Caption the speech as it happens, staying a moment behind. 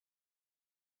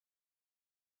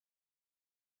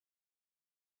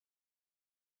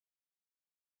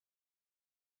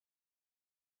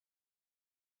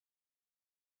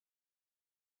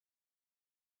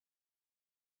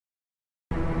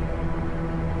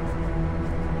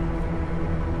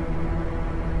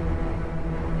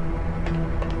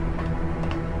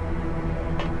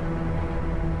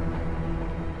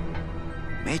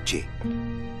Meche.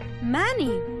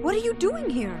 Manny, what are you doing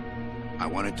here? I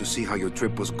wanted to see how your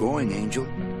trip was going, Angel.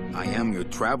 I am your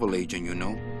travel agent, you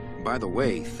know. By the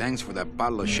way, thanks for that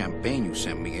bottle of champagne you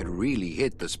sent me. It really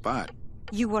hit the spot.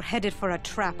 You were headed for a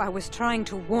trap. I was trying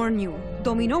to warn you.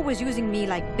 Domino was using me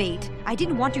like bait. I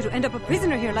didn't want you to end up a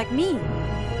prisoner here like me.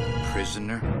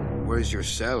 Prisoner? Where's your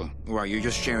cell? Or are you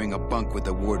just sharing a bunk with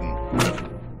the warden?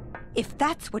 If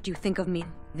that's what you think of me,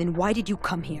 then why did you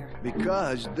come here?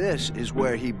 Because this is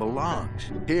where he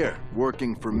belongs. Here,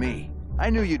 working for me. I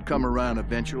knew you'd come around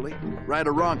eventually. Right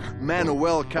or wrong,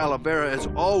 Manuel Calavera is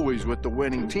always with the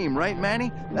winning team, right,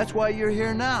 Manny? That's why you're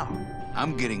here now.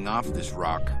 I'm getting off this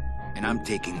rock, and I'm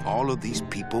taking all of these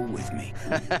people with me.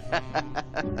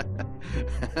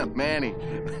 Manny,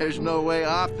 there's no way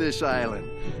off this island.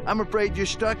 I'm afraid you're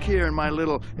stuck here in my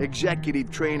little executive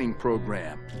training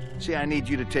program. See, I need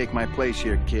you to take my place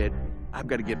here, kid. I've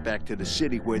got to get back to the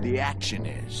city where the action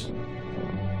is.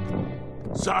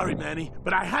 Sorry, Manny,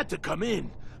 but I had to come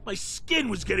in. My skin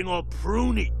was getting all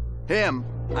pruny. Him,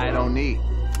 I don't need.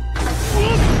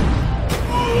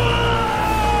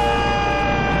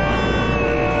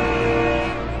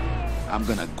 I'm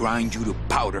gonna grind you to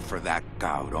powder for that,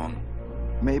 cabrón.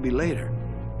 Maybe later.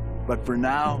 But for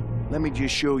now, let me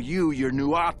just show you your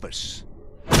new office.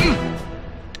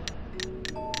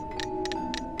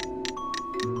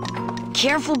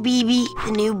 Careful, BB.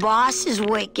 The new boss is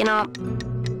waking up.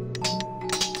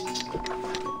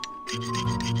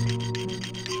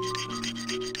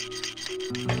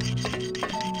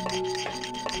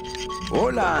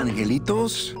 Hola,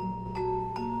 angelitos.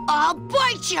 I'll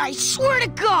bite you, I swear to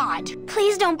God!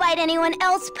 Please don't bite anyone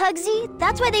else, Pugsy.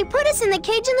 That's why they put us in the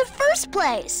cage in the first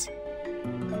place.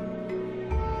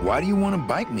 Why do you want to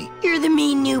bite me? You're the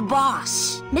mean new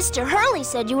boss. Mr. Hurley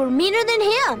said you were meaner than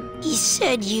him. He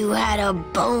said you had a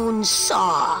bone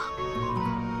saw.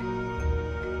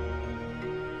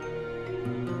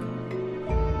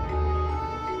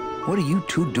 What are you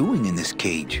two doing in this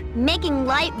cage? Making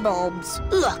light bulbs.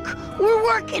 Look, we're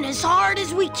working as hard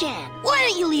as we can. Why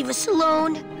don't you leave us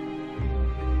alone?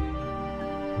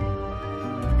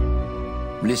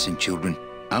 Listen, children,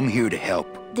 I'm here to help.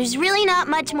 There's really not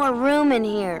much more room in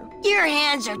here. Your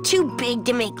hands are too big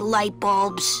to make light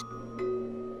bulbs.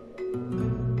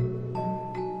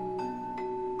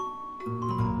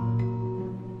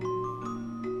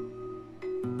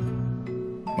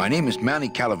 My name is Manny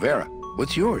Calavera.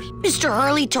 What's yours? Mr.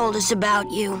 Hurley told us about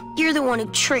you. You're the one who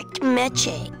tricked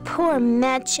Meche. Poor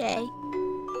Meche.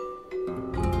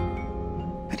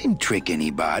 I didn't trick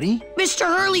anybody. Mr.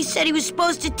 Hurley said he was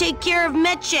supposed to take care of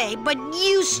Meche, but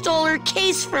you stole her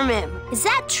case from him. Is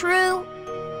that true?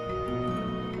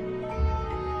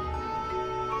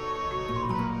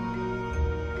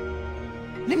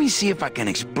 Let me see if I can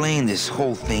explain this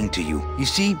whole thing to you. You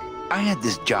see, I had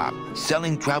this job,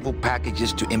 selling travel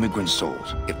packages to immigrant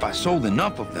souls. If I sold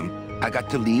enough of them, I got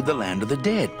to leave the land of the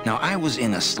dead. Now, I was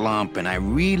in a slump, and I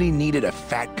really needed a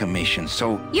fat commission,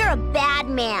 so... You're a bad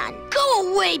man.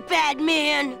 Go away, bad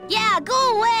man! Yeah,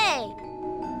 go away!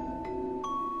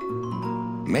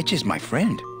 Meche's my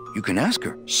friend. You can ask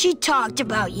her. She talked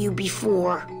about you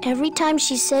before. Every time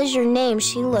she says your name,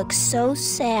 she looks so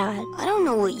sad. I don't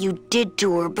know what you did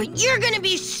to her, but you're gonna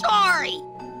be sorry!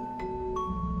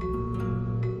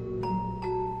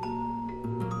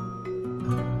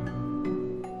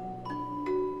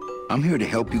 I'm here to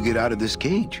help you get out of this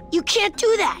cage. You can't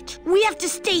do that. We have to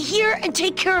stay here and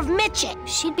take care of Meche.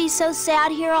 She'd be so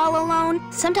sad here all alone.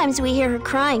 Sometimes we hear her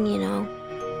crying, you know.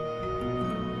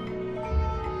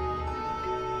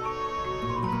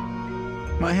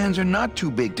 My hands are not too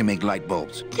big to make light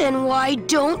bulbs. Then why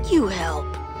don't you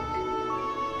help?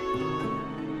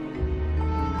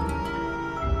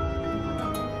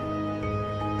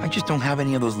 I just don't have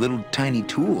any of those little tiny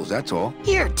tools, that's all.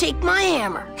 Here, take my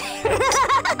hammer.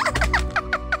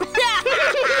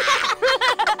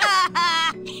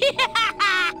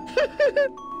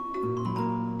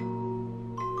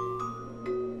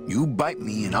 You bite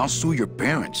me and I'll sue your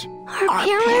parents. Our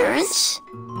parents?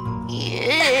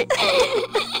 Hey,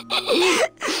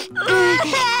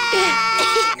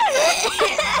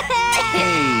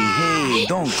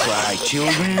 don't cry,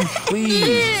 children.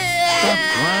 Please, stop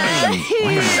crying.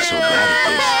 Why am I so bad at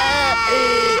this?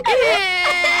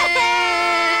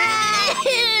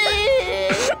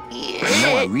 I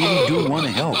know I really do want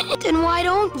to help. Then why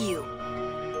don't you?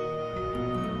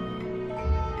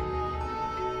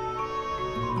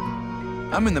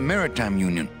 I'm in the Maritime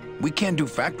Union. We can't do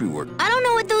factory work. I don't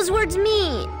know what those words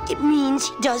mean. It means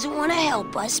he doesn't want to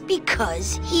help us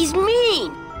because he's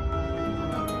mean.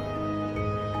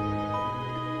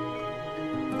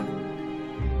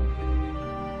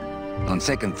 On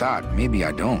second thought, maybe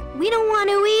I don't. We don't want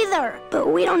to either, but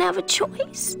we don't have a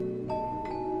choice.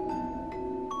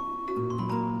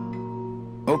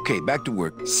 Okay, back to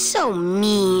work. So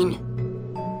mean.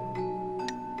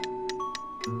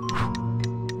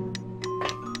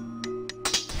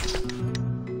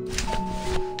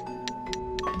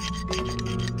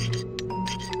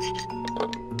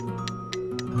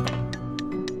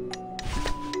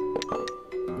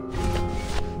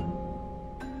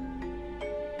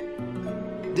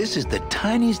 This is the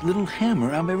tiniest little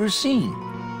hammer I've ever seen.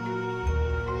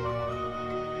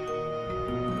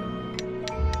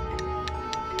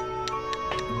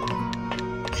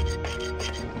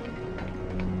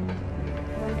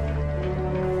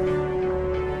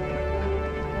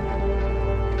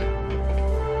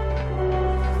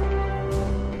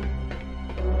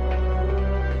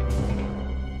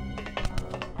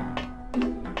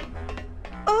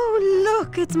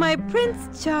 Look, it's my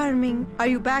Prince Charming. Are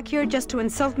you back here just to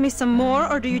insult me some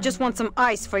more, or do you just want some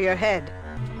ice for your head?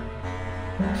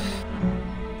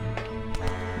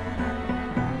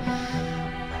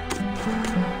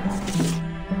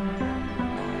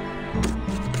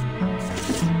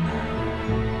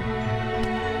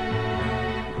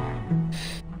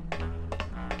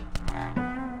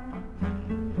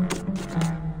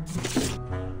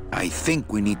 I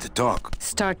think we need to talk.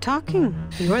 Start talking.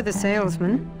 You're the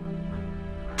salesman.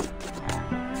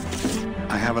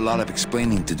 I have a lot of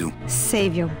explaining to do.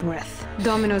 Save your breath.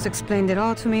 Domino's explained it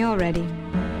all to me already.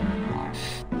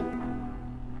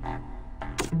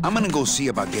 I'm gonna go see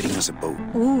about getting us a boat.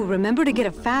 Ooh, remember to get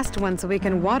a fast one so we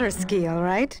can water ski, all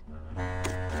right?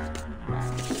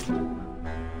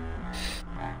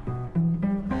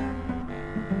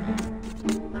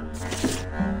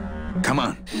 Come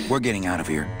on, we're getting out of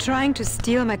here. Trying to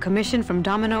steal my commission from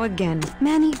Domino again.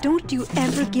 Manny, don't you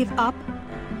ever give up?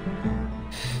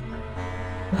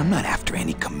 I'm not after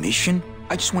any commission.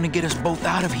 I just want to get us both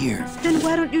out of here. Then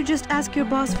why don't you just ask your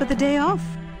boss for the day off?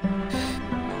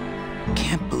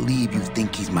 Can't believe you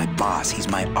think he's my boss. He's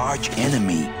my arch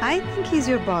enemy. I think he's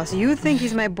your boss. You think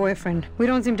he's my boyfriend. We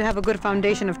don't seem to have a good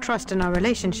foundation of trust in our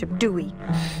relationship, do we?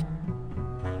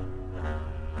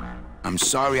 I'm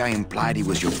sorry I implied he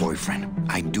was your boyfriend.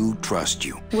 I do trust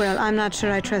you. Well, I'm not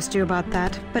sure I trust you about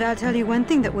that, but I'll tell you one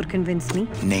thing that would convince me.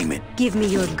 Name it. Give me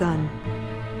your gun.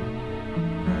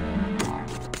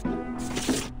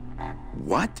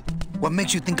 What? What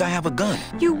makes you think I have a gun?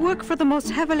 You work for the most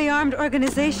heavily armed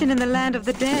organization in the land of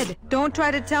the dead. Don't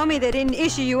try to tell me they didn't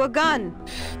issue you a gun.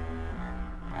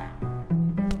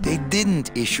 They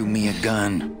didn't issue me a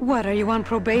gun. What, are you on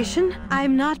probation?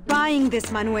 I'm not buying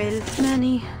this, Manuel.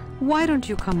 Manny, why don't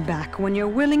you come back when you're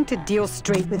willing to deal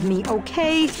straight with me,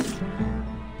 okay?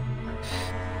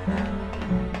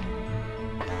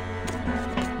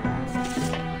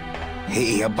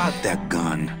 Hey, about that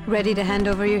gun. Ready to hand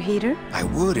over your heater? I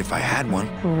would if I had one.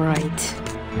 Right.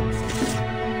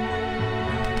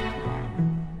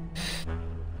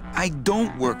 I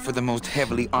don't work for the most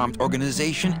heavily armed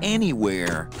organization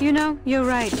anywhere. You know, you're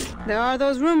right. There are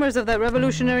those rumors of that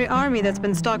Revolutionary Army that's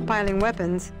been stockpiling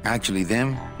weapons. Actually,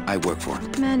 them, I work for.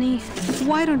 Manny,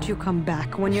 why don't you come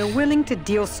back when you're willing to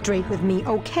deal straight with me,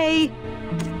 okay?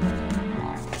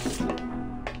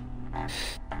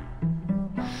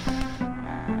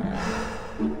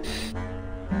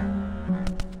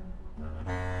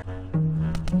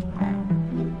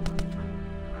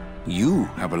 You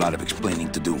have a lot of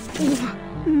explaining to do.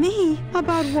 Me?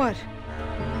 About what?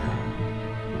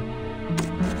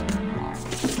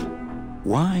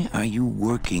 Why are you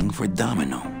working for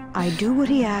Domino? I do what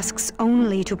he asks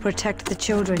only to protect the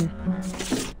children.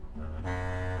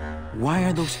 Why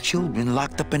are those children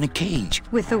locked up in a cage?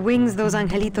 With the wings those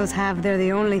angelitos have, they're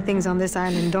the only things on this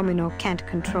island Domino can't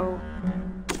control.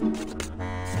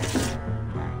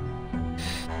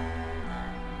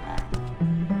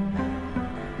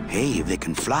 Hey, if they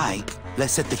can fly,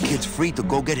 let's set the kids free to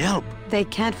go get help. They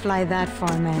can't fly that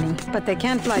far, Manny. But they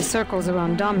can fly circles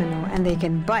around Domino, and they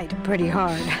can bite pretty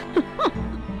hard.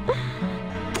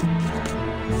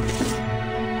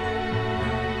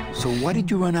 So why did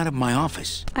you run out of my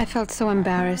office? I felt so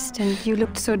embarrassed, and you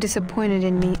looked so disappointed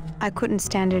in me. I couldn't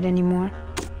stand it anymore.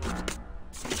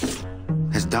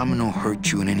 Has Domino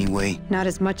hurt you in any way? Not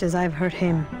as much as I've hurt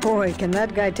him. Boy, can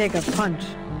that guy take a punch.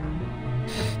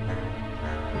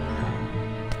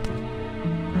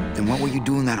 Then what were you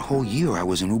doing that whole year I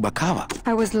was in Rubacava?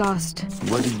 I was lost.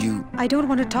 What did you... I don't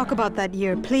want to talk about that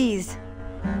year, please.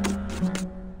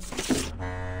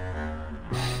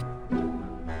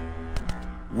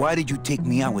 Why did you take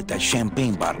me out with that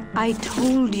champagne bottle? I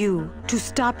told you to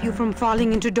stop you from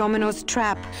falling into Domino's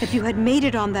trap. If you had made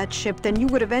it on that ship, then you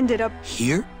would have ended up...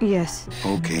 Here? Yes.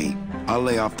 Okay, I'll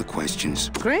lay off the questions.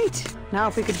 Great. Now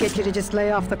if we could get you to just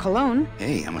lay off the cologne.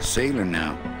 Hey, I'm a sailor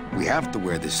now. We have to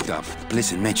wear this stuff.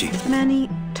 Listen, Meche. Manny,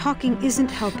 talking isn't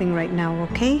helping right now,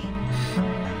 okay?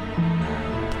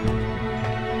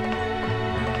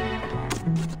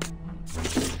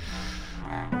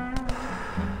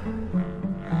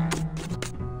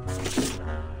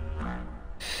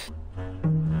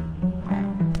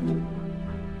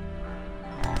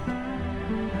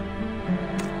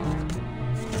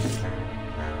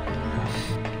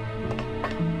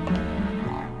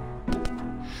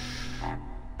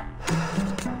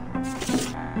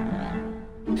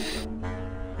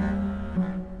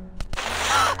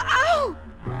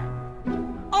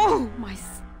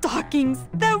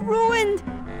 They're ruined!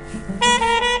 And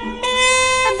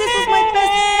this was my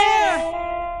best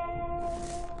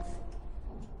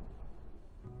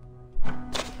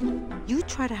pair! You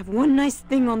try to have one nice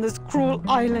thing on this cruel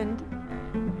island.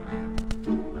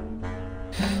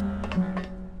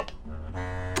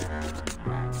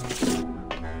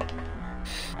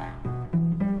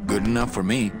 Good enough for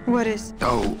me. What is?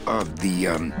 Oh,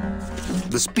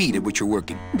 the speed at which you're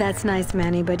working. That's nice,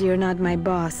 Manny, but you're not my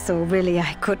boss, so really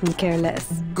I couldn't care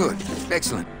less. Good.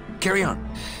 Excellent. Carry on.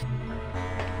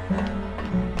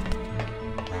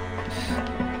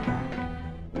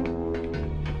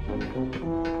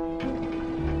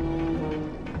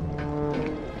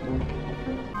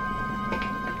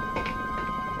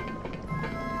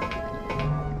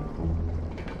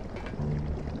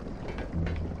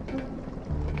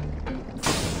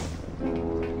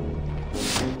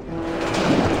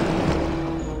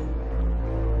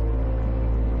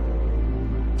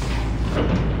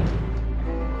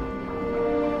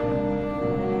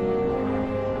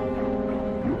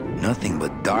 Nothing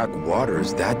but dark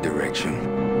waters that direction.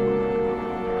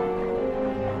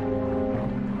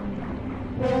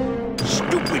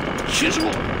 Stupid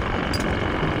chisel!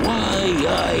 Why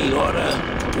I oughta.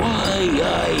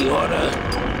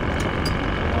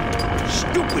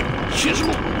 Stupid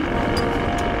chisel!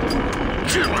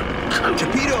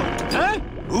 Geppetto! Huh?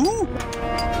 Who?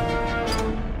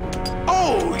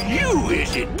 Oh, you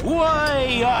is it?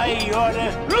 Why I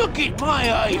oughta. Look at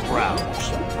my eyebrows!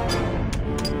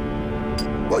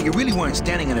 Well, you really weren't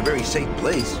standing in a very safe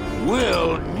place.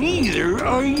 Well, neither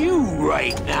are you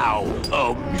right now,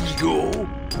 amigo.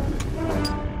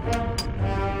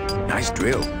 Nice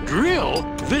drill. Drill?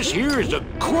 This here is a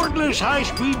cordless,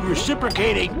 high-speed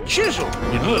reciprocating chisel.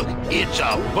 And look, it's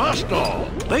a bust-all.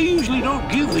 They usually don't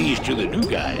give these to the new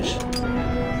guys.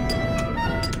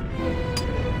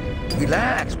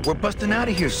 Relax, we're busting out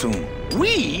of here soon.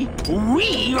 We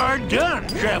are done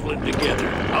traveling together.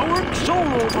 I work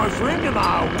solo, my friend, and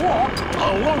I walk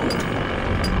alone.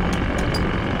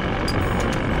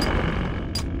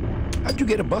 How'd you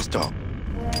get a bus stop?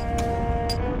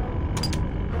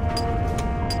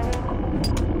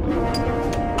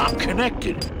 I'm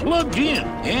connected, plugged in,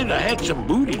 and I had some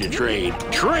booty to trade.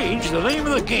 Trade's the name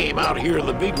of the game out here on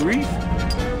the Big Reef.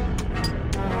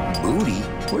 Booty?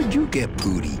 Where'd you get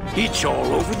booty? It's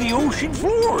all over the ocean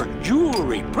floor.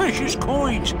 Jewelry, precious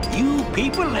coins. You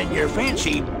people and your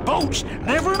fancy boats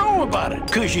never know about it,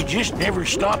 'cause you just never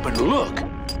stop and look.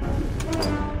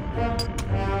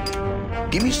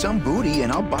 Give me some booty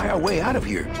and I'll buy our way out of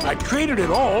here. I traded it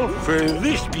all for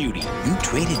this beauty. You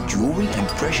traded jewelry and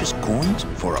precious coins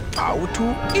for a power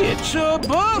tool? It's a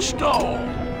bust-all.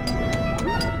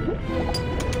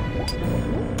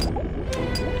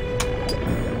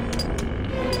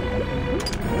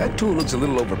 That tool looks a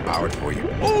little overpowered for you.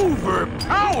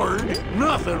 Overpowered?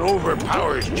 Nothing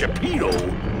overpowers Geppetto.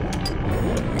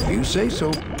 If you say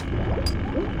so.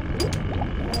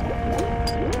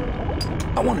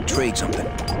 I want to trade something.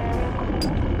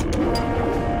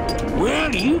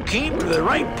 Well, you came to the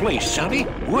right place, sonny.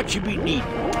 What you be needing?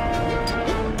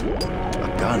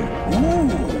 A gun.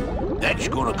 Ooh, that's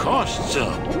gonna cost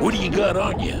some. What do you got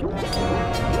on you?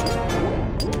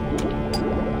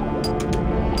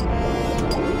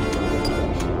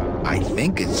 I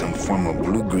think it's some form of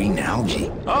blue-green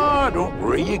algae. Ah, don't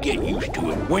worry, you get used to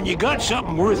it. When you got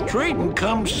something worth trading,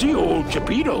 come see old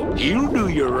Geppetto. He'll do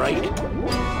you right.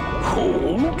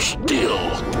 Hold still.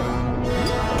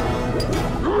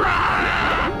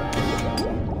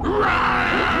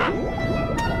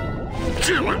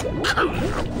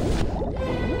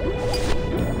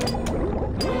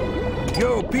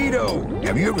 Yo, Pedo,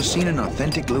 have you ever seen an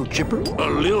authentic little chipper? A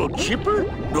little chipper?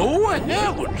 No, I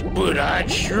haven't. But I'd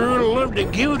sure love to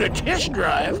give it a test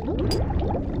drive.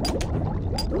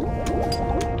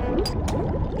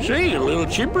 Say, little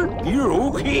chipper, you're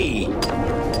okay.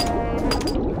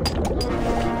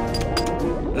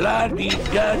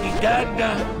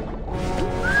 La-dee-da-dee-da-da.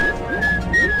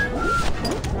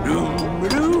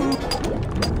 Doom-a-doo.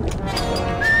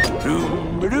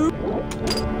 Doom-a-doo.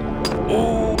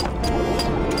 Oh.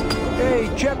 Hey,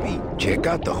 Cheppy, check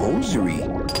out the hosiery.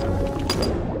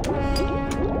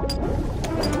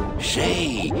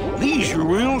 Say, these are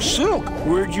real silk.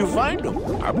 Where'd you find them?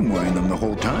 I've been wearing them the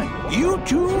whole time. You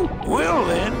too? Well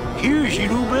then, here's your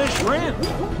new best friend.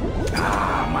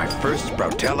 Ah, my first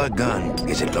Sproutella gun.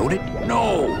 Is it loaded?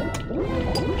 No.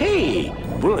 Hey,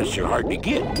 bullets are hard to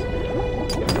get.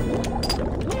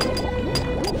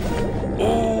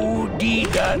 Oh,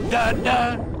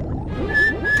 dee-da-da-da.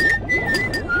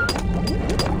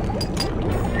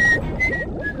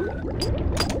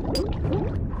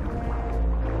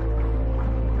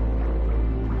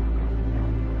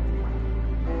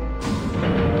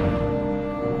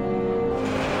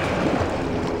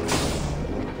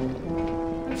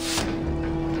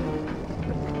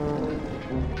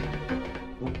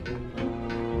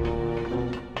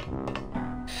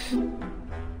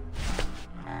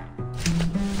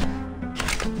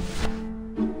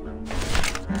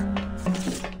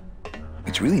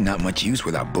 It's really not much use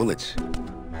without bullets.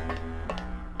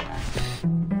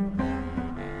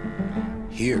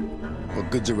 Here, what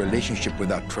good's a relationship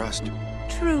without trust?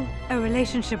 True. A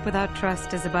relationship without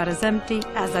trust is about as empty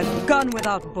as a gun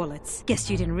without bullets. Guess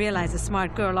you didn't realize a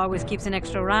smart girl always keeps an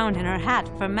extra round in her hat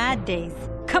for mad days.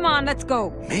 Come on, let's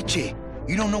go. Meche,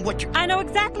 you don't know what you're... I know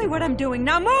exactly what I'm doing.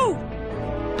 Now move!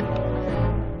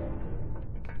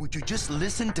 Would you just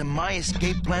listen to my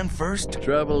escape plan first?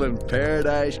 Trouble in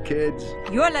paradise, kids?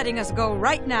 You're letting us go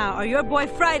right now, or your boy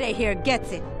Friday here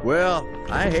gets it. Well,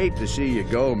 I hate to see you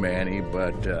go, Manny,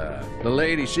 but the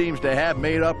lady seems to have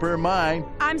made up her mind.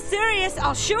 I'm serious.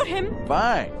 I'll shoot him.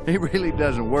 Fine. He really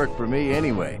doesn't work for me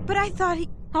anyway. But I thought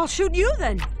I'll shoot you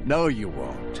then. No, you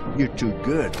won't. You're too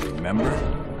good, remember?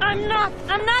 I'm not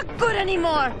good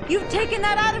anymore. You've taken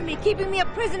that out of me, keeping me a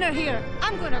prisoner here.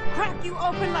 I'm gonna crack you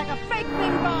open like a fake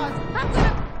wing gauze. I'm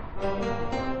gonna...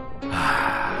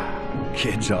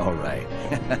 Kid's all right.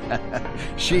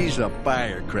 She's a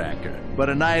firecracker, but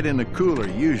a night in the cooler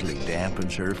usually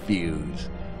dampens her fuse.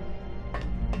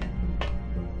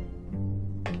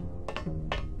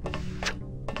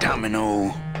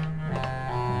 Domino.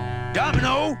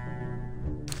 Domino!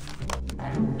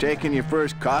 Taking your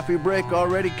first coffee break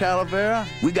already, Calavera?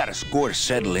 We got a score to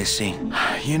settle, Issy.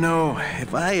 You know,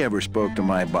 if I ever spoke to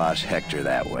my boss Hector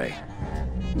that way...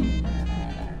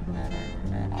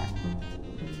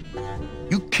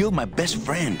 You killed my best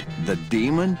friend. The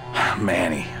demon?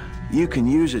 Manny, you can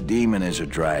use a demon as a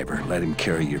driver. Let him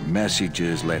carry your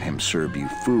messages, let him serve you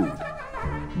food.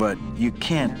 But you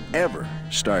can't ever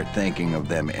start thinking of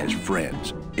them as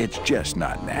friends. It's just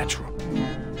not natural.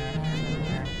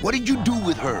 What did you do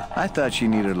with her? I thought she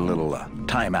needed a little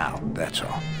time out, that's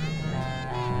all.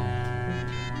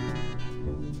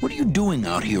 What are you doing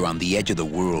out here on the edge of the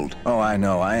world? Oh, I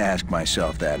know. I ask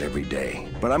myself that every day.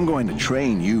 But I'm going to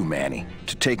train you, Manny,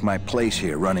 to take my place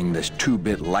here running this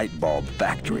 2-bit light bulb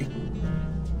factory.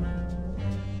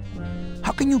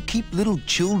 How can you keep little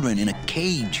children in a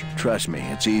cage? Trust me,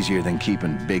 it's easier than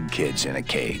keeping big kids in a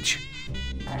cage.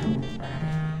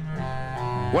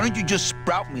 Why don't you just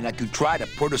sprout me like you tried at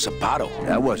Puerto Zapato?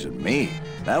 That wasn't me.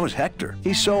 That was Hector.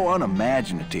 He's so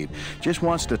unimaginative. Just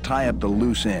wants to tie up the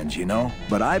loose ends, you know?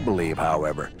 But I believe,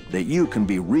 however, that you can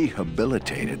be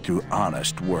rehabilitated through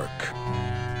honest work.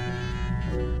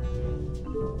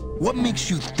 What makes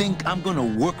you think I'm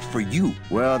gonna work for you?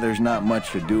 Well, there's not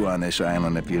much to do on this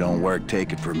island if you don't work,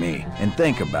 take it from me. And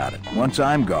think about it. Once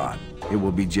I'm gone, it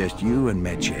will be just you and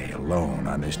Meche alone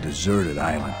on this deserted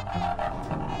island.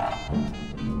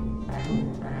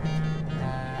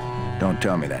 Don't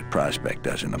tell me that prospect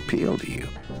doesn't appeal to you.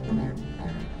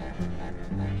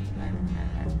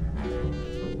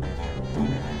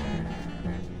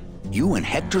 You and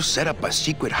Hector set up a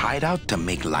secret hideout to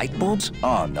make light bulbs?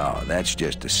 Oh, no, that's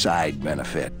just a side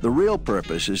benefit. The real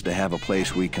purpose is to have a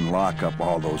place we can lock up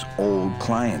all those old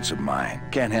clients of mine.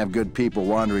 Can't have good people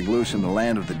wandering loose in the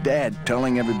land of the dead,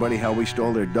 telling everybody how we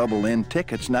stole their double-in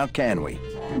tickets, now can we?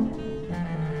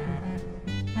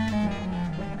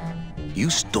 You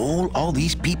stole all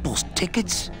these people's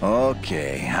tickets?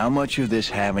 Okay, how much of this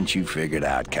haven't you figured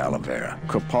out, Calavera?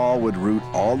 Capal would route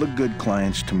all the good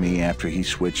clients to me after he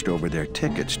switched over their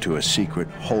tickets to a secret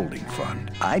holding fund.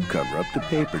 I'd cover up the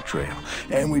paper trail,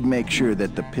 and we'd make sure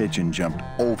that the pigeon jumped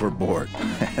overboard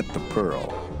at the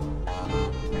Pearl.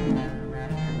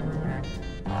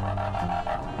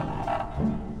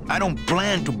 I don't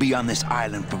plan to be on this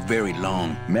island for very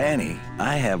long. Manny,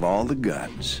 I have all the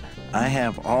guns. I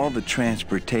have all the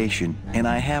transportation, and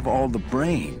I have all the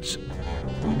brains.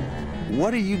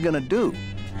 What are you gonna do?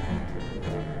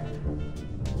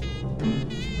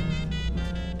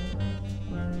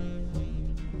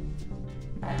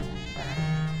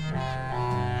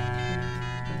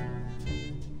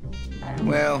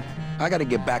 Well, I gotta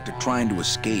get back to trying to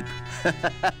escape.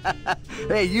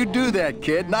 Hey, you do that,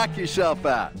 kid. Knock yourself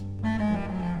out.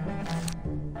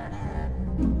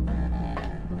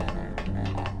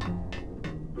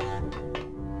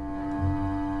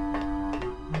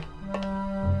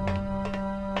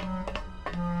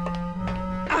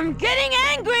 I'm getting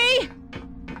angry!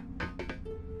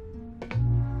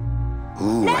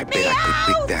 Ooh, I bet I could out!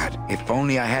 pick that. If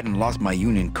only I hadn't lost my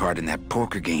union card in that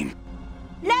poker game.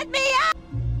 Let me out!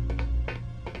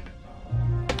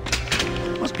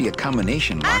 Must be a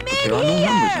combination lock, but there are no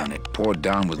numbers on it. Poor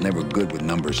Don was never good with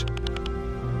numbers.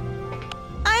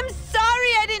 I'm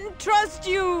sorry I didn't trust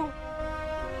you!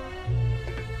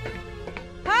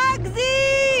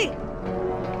 Pugsy!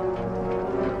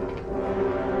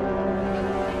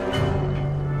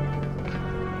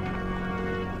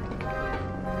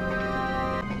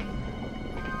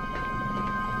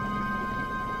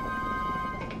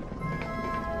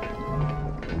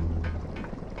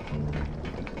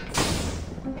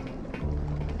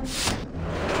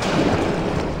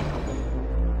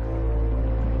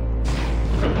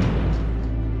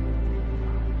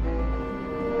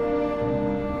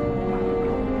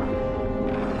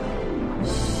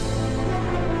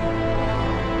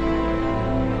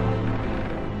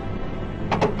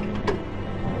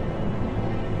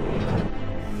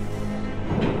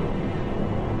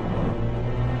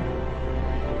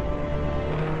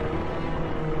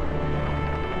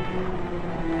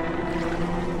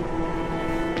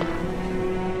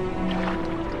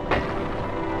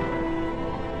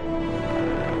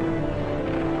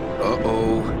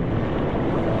 Uh-oh.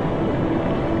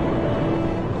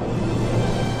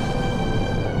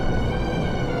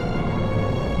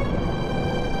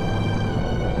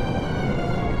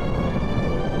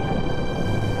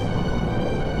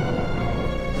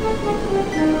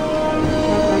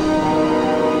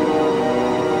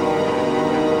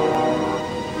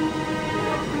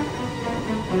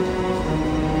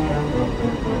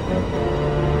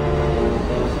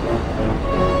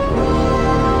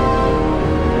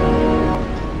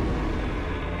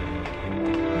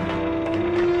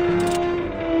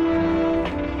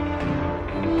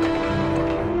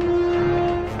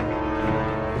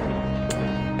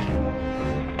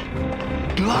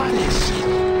 Glottis!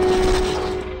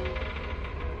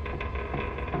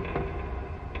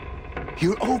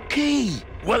 You're okay.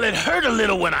 Well, it hurt a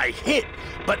little when I hit,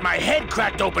 but my head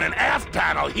cracked open an aft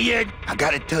panel here. I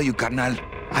gotta tell you, carnal,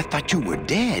 I thought you were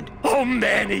dead. Oh,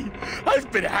 Manny,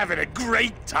 I've been having a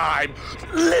great time.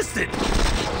 Listen.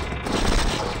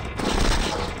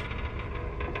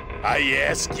 I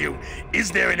ask you,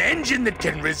 is there an engine that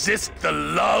can resist the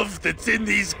love that's in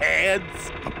these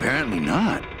hands? Apparently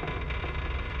not.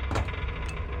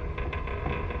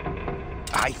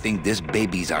 I think this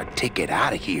baby's our ticket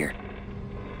out of here.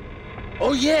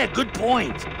 Oh yeah, good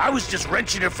point. I was just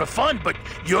wrenching her for fun, but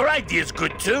your idea's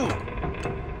good too.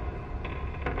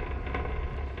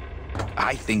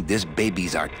 I think this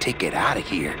baby's our ticket out of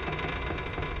here.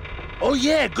 Oh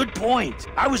yeah, good point.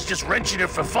 I was just wrenching her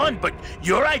for fun, but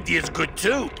your idea's good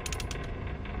too.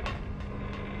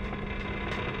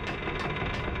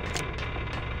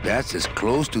 That's as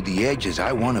close to the edge as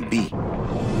I want to be.